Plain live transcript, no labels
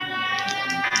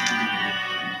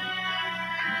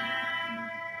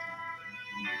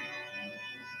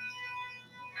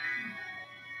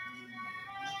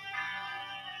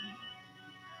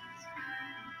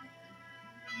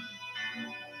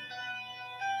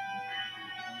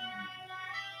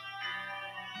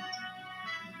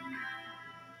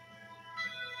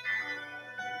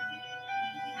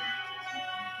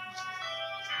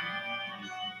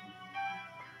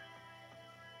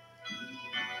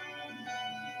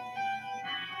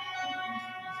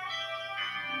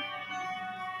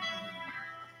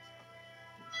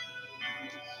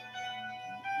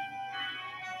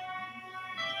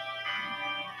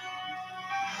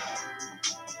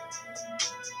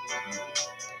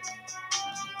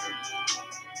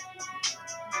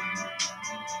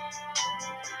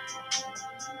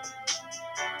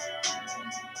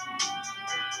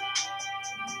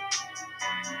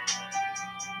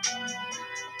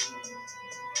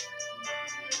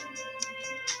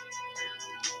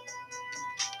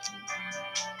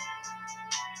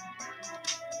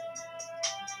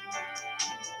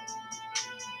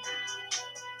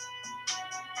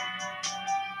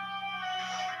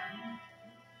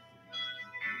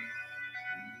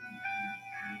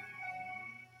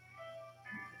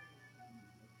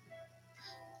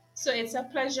So it's a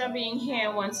pleasure being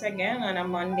here once again on a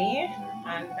Monday,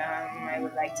 and I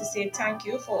would like to say thank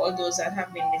you for all those that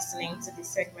have been listening to this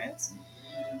segment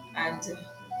and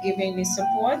giving me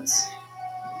support.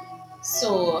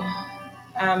 So,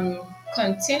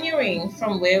 continuing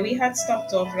from where we had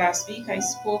stopped off last week, I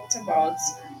spoke about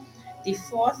the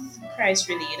fourth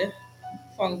Christ-related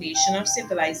foundation of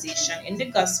civilization in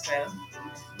the gospel,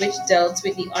 which dealt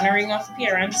with the honoring of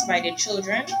parents by their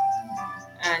children,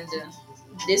 and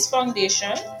this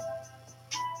foundation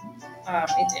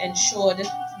it ensured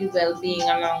the well-being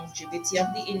and longevity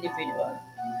of the individual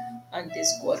on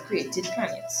this God-created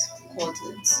planet called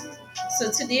Earth.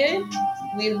 So today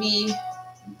we'll be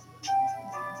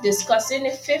discussing the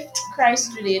fifth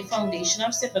Christ-related foundation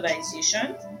of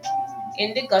civilization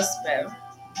in the gospel,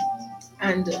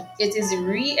 and it is the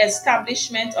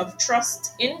re-establishment of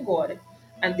trust in God,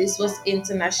 and this was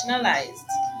internationalized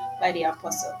by the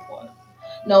Apostle Paul.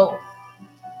 Now,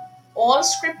 all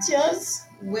scriptures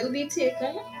will be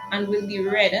taken and will be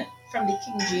read from the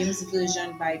King James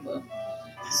Version Bible.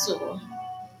 So,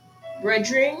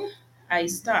 brethren, I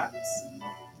start.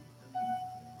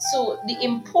 So, the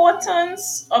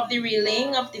importance of the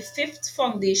relaying of the fifth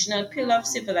foundational pillar of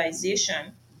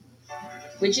civilization,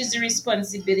 which is the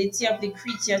responsibility of the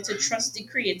creature to trust the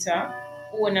creator,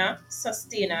 owner,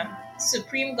 sustainer,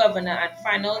 supreme governor, and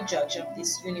final judge of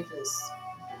this universe,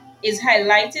 is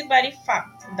highlighted by the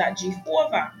fact that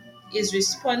Jehovah is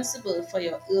responsible for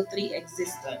your earthly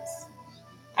existence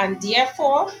and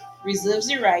therefore reserves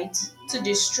the right to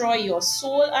destroy your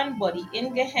soul and body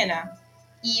in Gehenna,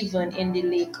 even in the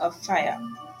lake of fire,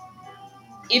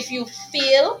 if you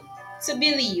fail to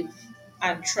believe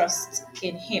and trust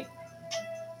in Him.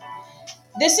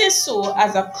 This is so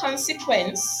as a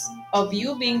consequence of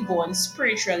you being born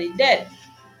spiritually dead,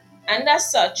 and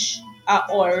as such are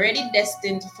already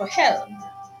destined for hell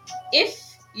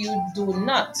if you do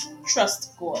not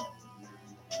trust God.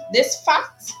 This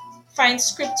fact finds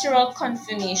scriptural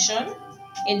confirmation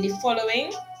in the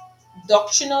following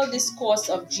doctrinal discourse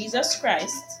of Jesus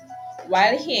Christ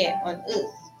while here on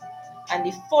earth. And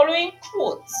the following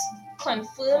quote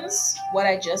confirms what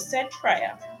I just said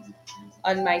prior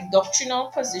on my doctrinal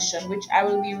position, which I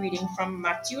will be reading from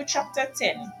Matthew chapter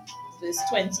 10, verse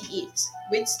 28,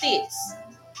 which states,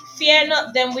 "Fear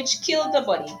not them which kill the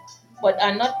body, but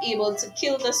are not able to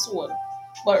kill the soul,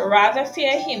 but rather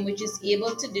fear him which is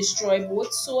able to destroy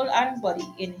both soul and body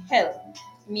in hell,"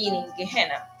 meaning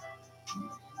Gehenna.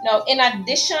 Now, in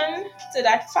addition to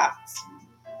that fact,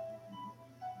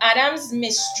 Adam's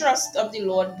mistrust of the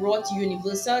Lord brought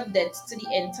universal death to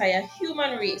the entire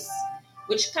human race,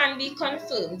 which can be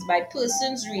confirmed by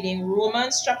persons reading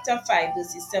Romans chapter 5,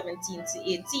 verses 17 to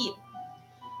 18.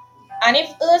 And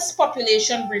if Earth's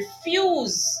population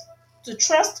refuse to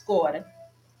trust God,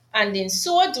 and in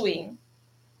so doing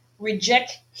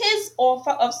reject His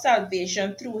offer of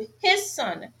salvation through His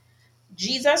Son,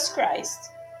 Jesus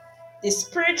Christ, the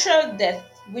spiritual death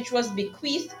which was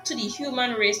bequeathed to the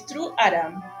human race through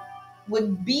Adam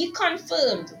would be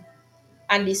confirmed,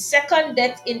 and the second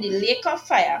death in the lake of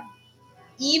fire,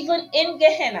 even in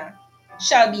Gehenna,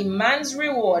 shall be man's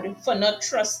reward for not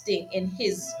trusting in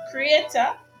his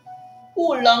Creator,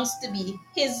 who longs to be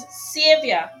his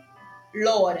Savior,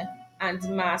 Lord, and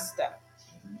Master.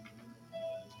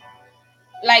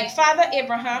 Like Father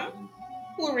Abraham,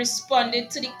 who responded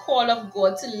to the call of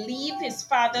God to leave his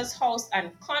father's house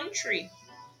and country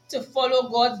to follow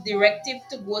God's directive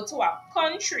to go to a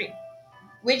country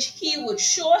which He would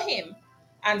show him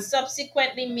and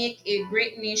subsequently make a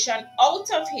great nation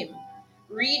out of him.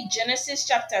 Read Genesis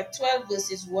chapter 12,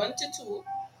 verses 1 to 2,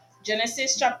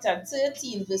 Genesis chapter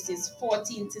 13, verses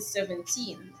 14 to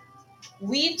 17.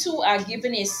 We too are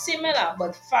given a similar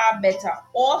but far better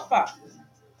offer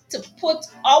to put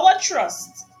our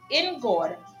trust in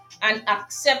God and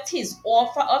accept His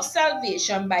offer of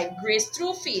salvation by grace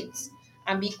through faith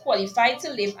and be qualified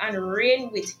to live and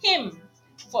reign with Him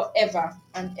forever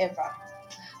and ever.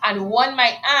 And one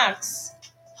might ask,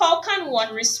 how can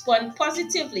one respond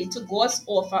positively to God's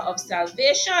offer of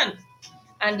salvation?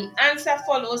 And the answer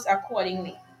follows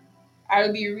accordingly.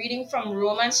 I'll be reading from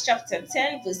Romans chapter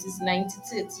 10, verses 9 to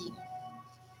 13.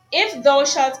 "If thou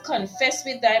shalt confess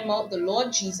with thy mouth the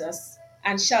Lord Jesus,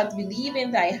 and shalt believe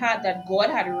in thy heart that God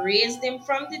hath raised him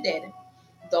from the dead,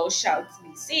 thou shalt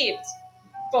be saved.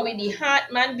 For with the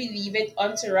heart man believeth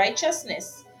unto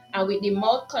righteousness, and with the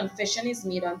mouth confession is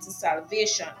made unto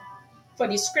salvation. For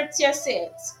the scripture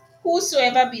says,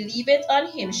 Whosoever believeth on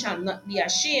him shall not be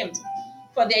ashamed.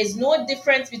 For there is no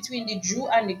difference between the Jew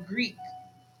and the Greek.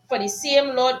 For the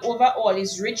same Lord over all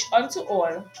is rich unto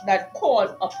all that call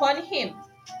upon him.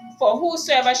 For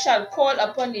whosoever shall call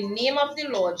upon the name of the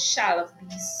Lord shall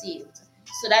be saved.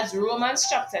 So that's Romans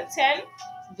chapter 10,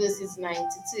 verses 9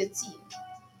 to 13.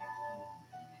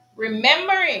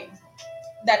 Remembering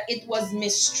that it was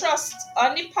mistrust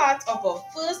on the part of our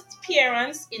first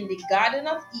parents in the Garden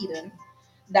of Eden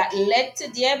that led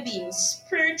to their being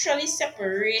spiritually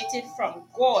separated from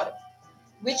God,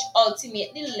 which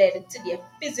ultimately led to their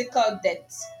physical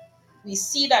death. We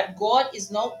see that God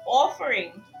is now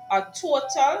offering a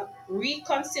total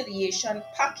reconciliation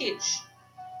package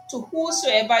to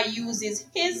whosoever uses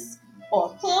his or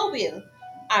her will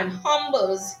and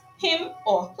humbles him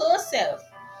or herself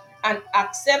and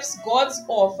accepts God's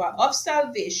offer of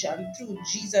salvation through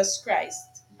Jesus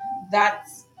Christ. That,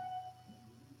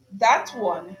 that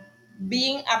one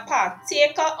being a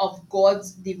partaker of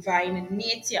God's divine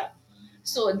nature.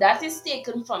 So that is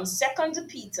taken from 2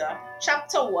 Peter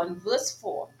chapter 1 verse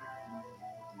 4.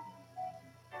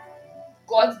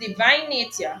 God's divine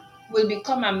nature will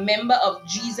become a member of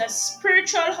Jesus'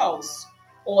 spiritual house,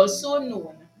 also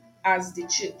known as the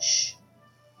church.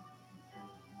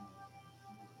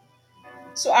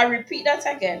 So I repeat that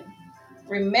again.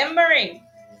 Remembering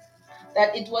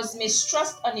that it was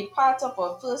mistrust on the part of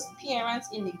our first parents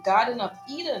in the Garden of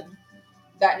Eden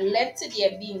that led to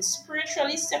their being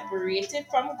spiritually separated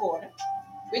from God,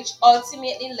 which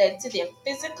ultimately led to their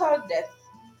physical death.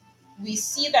 We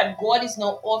see that God is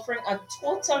now offering a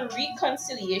total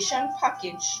reconciliation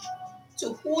package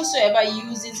to whosoever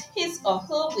uses his or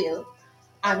her will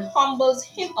and humbles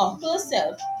him or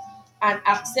herself and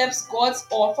accepts God's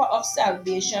offer of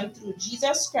salvation through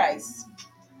Jesus Christ.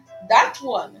 That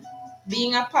one,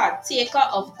 being a partaker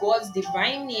of God's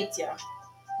divine nature,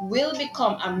 will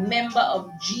become a member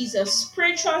of Jesus'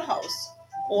 spiritual house,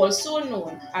 also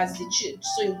known as the church.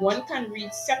 So one can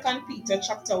read 2 Peter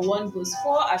chapter 1 verse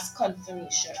 4 as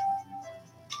confirmation.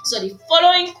 So the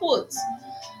following quote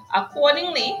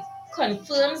accordingly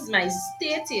confirms my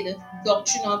stated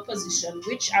doctrinal position,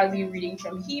 which I'll be reading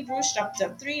from Hebrews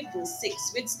chapter 3 verse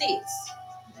 6, which states,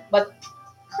 "But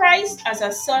Christ as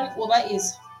a son over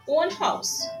his own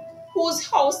house, whose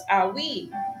house are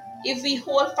we, if we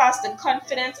hold fast the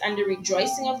confidence and the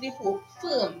rejoicing of the hope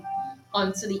firm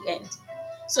unto the end."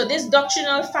 So this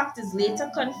doctrinal fact is later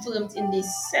confirmed in the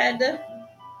said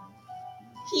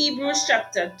Hebrews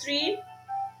chapter 3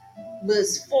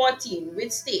 verse 14,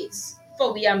 which states,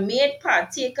 "For we are made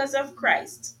partakers of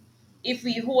Christ, if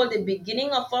we hold the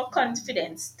beginning of our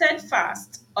confidence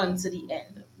steadfast unto the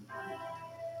end."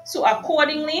 So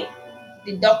accordingly,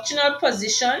 the doctrinal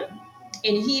position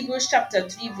in Hebrews chapter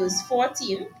 3 verse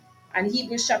 14 and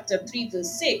Hebrews chapter 3 verse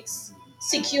 6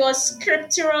 secures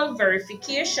scriptural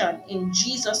verification in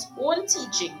Jesus' own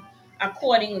teaching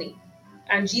accordingly.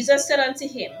 And Jesus said unto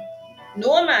him,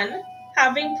 "No man,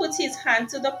 having put his hand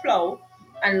to the plow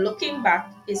and looking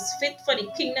back, is fit for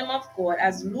the kingdom of God,"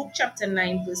 as Luke chapter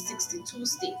 9 verse 62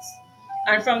 states.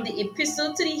 And from the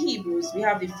epistle to the Hebrews, we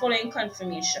have the following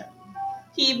confirmation.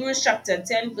 Hebrews chapter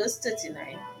 10 verse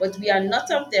 39, "But we are not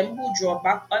of them who draw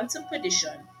back unto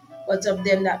perdition, but of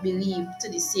them that believe to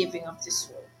the saving of the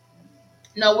soul."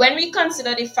 Now, when we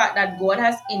consider the fact that God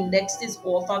has indexed his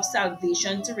offer of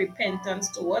salvation to repentance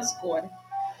towards God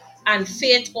and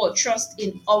faith or trust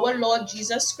in our Lord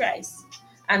Jesus Christ,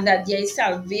 and that there is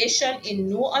salvation in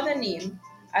no other name,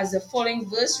 as the following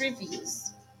verse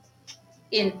reveals,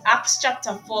 in Acts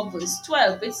chapter 4 verse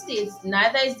 12, which states,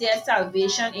 "Neither is there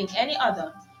salvation in any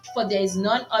other, for there is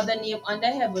none other name under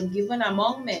heaven given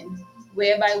among men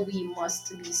whereby we must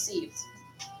be saved."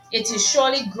 It is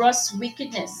surely gross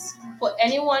wickedness for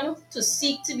anyone to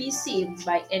seek to be saved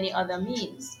by any other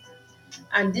means.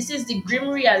 And this is the grim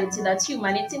reality that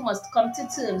humanity must come to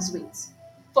terms with.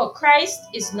 For Christ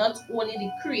is not only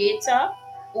the creator,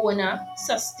 owner,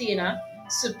 sustainer,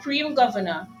 supreme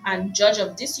governor, and judge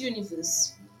of this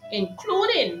universe,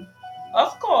 including,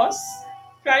 of course,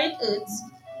 planet Earth.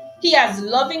 He has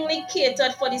lovingly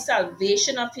catered for the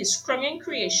salvation of his crumbling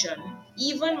creation,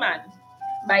 even man,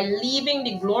 by leaving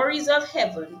the glories of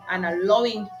heaven and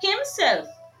allowing himself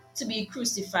to be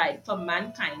crucified for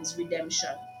mankind's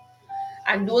redemption.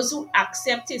 And those who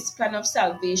accept his plan of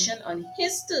salvation on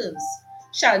his terms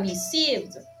shall be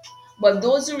saved. But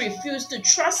those who refuse to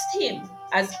trust him,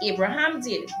 as Abraham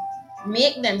did,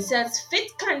 make themselves fit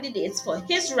candidates for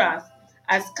his wrath,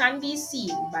 as can be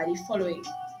seen by the following.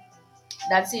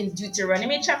 That's in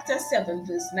Deuteronomy chapter 7,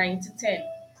 verse 9 to 10.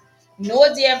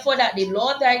 "Know therefore that the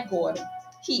Lord thy God,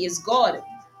 he is God,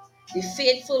 the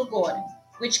faithful God,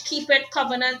 which keepeth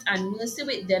covenant and mercy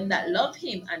with them that love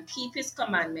him and keep his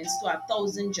commandments to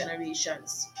 1,000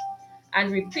 generations,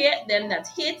 and repayeth them that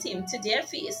hate him to their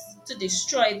face, to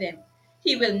destroy them.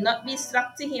 He will not be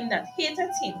slack to him that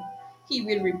hateth him. He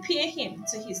will repay him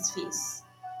to his face.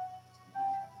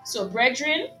 So,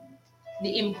 brethren,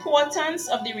 the importance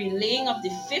of the relaying of the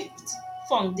fifth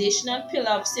foundational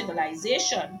pillar of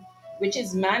civilization, which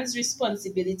is man's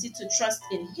responsibility to trust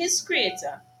in his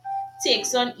creator,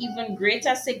 takes on even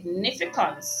greater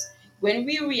significance when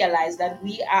we realize that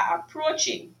we are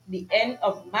approaching the end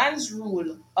of man's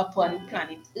rule upon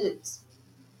planet Earth.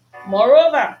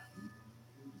 Moreover,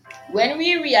 when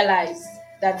we realize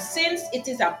that since it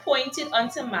is appointed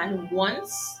unto man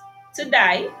once to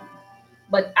die,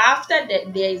 but after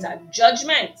that there is a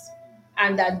judgment,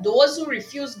 and that those who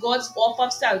refuse God's offer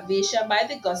of salvation by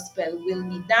the gospel will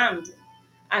be damned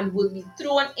and will be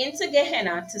thrown into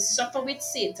Gehenna to suffer with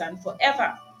Satan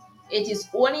forever. It is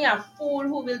only a fool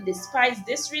who will despise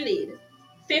this relayed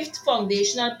fifth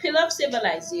foundational pillar of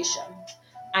civilization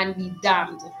and be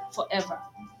damned forever.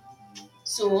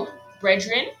 So,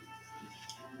 brethren,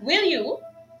 will you,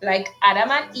 like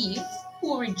Adam and Eve,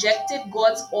 who rejected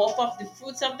God's offer of the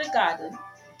fruits of the garden,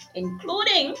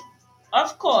 including,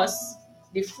 of course,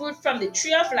 the fruit from the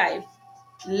tree of life,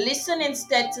 listen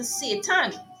instead to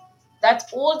Satan, that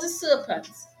old serpent,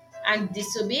 and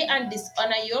disobey and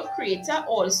dishonor your Creator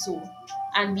also,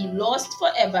 and be lost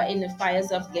forever in the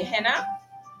fires of Gehenna?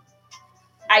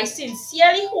 I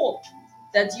sincerely hope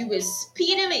that you will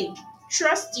speedily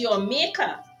trust your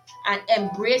Maker and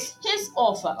embrace His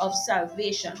offer of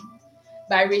salvation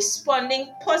by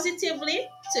responding positively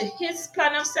to His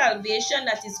plan of salvation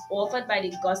that is offered by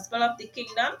the gospel of the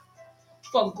kingdom.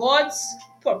 For God's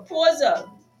proposal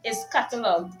is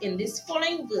catalogued in this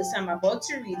following verse I'm about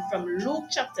to read from Luke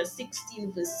chapter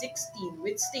 16, verse 16,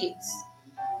 which states,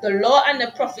 "The law and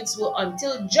the prophets were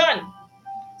until John.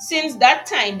 Since that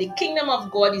time, the kingdom of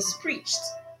God is preached,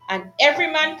 and every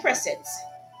man presseth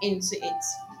into it."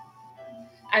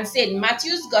 And St.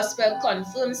 Matthew's gospel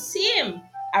confirms same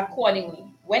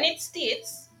accordingly when it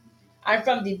states, "And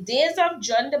from the days of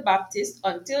John the Baptist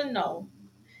until now,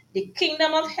 the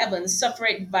kingdom of heaven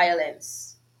suffereth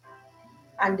violence,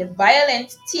 and the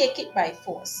violent take it by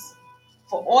force.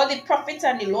 For all the prophets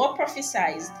and the law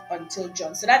prophesied until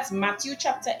John." So that's Matthew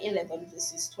chapter 11,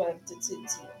 verses 12 to 13.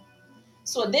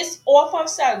 So this offer of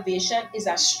salvation is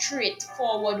a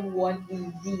straightforward one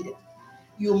indeed.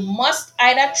 You must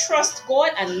either trust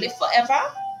God and live forever,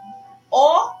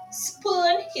 or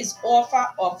spurn his offer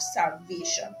of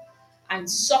salvation and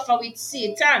suffer with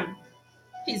Satan,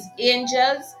 his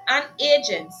angels and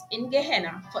agents in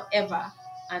Gehenna forever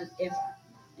and ever.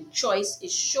 The choice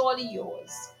is surely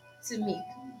yours to make.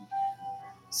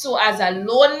 So, as a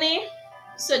lonely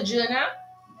sojourner,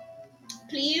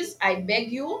 please, I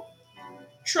beg you,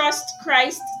 trust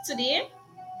Christ today.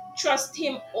 Trust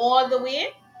him all the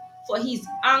way, for he's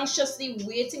anxiously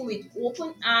waiting with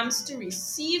open arms to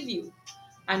receive you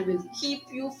and will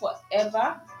keep you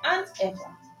forever and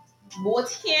ever,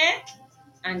 both here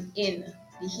and in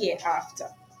the hereafter.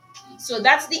 So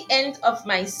that's the end of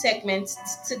my segment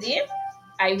today.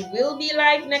 I will be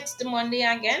live next Monday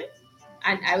again,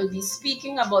 and I will be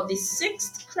speaking about the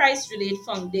sixth Christ-related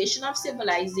foundation of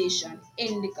civilization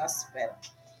in the gospel.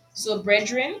 So,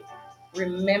 brethren,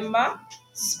 remember,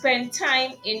 spend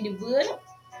time in the Word.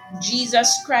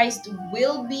 Jesus Christ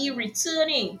will be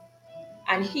returning,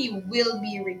 and he will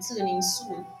be returning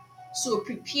soon. So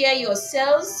prepare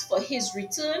yourselves for his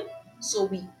return so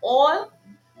we all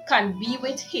can be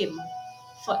with him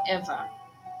forever.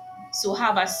 So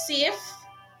have a safe,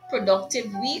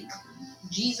 productive week.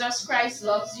 Jesus Christ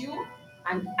loves you,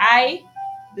 and I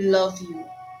love you.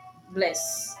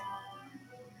 Bless.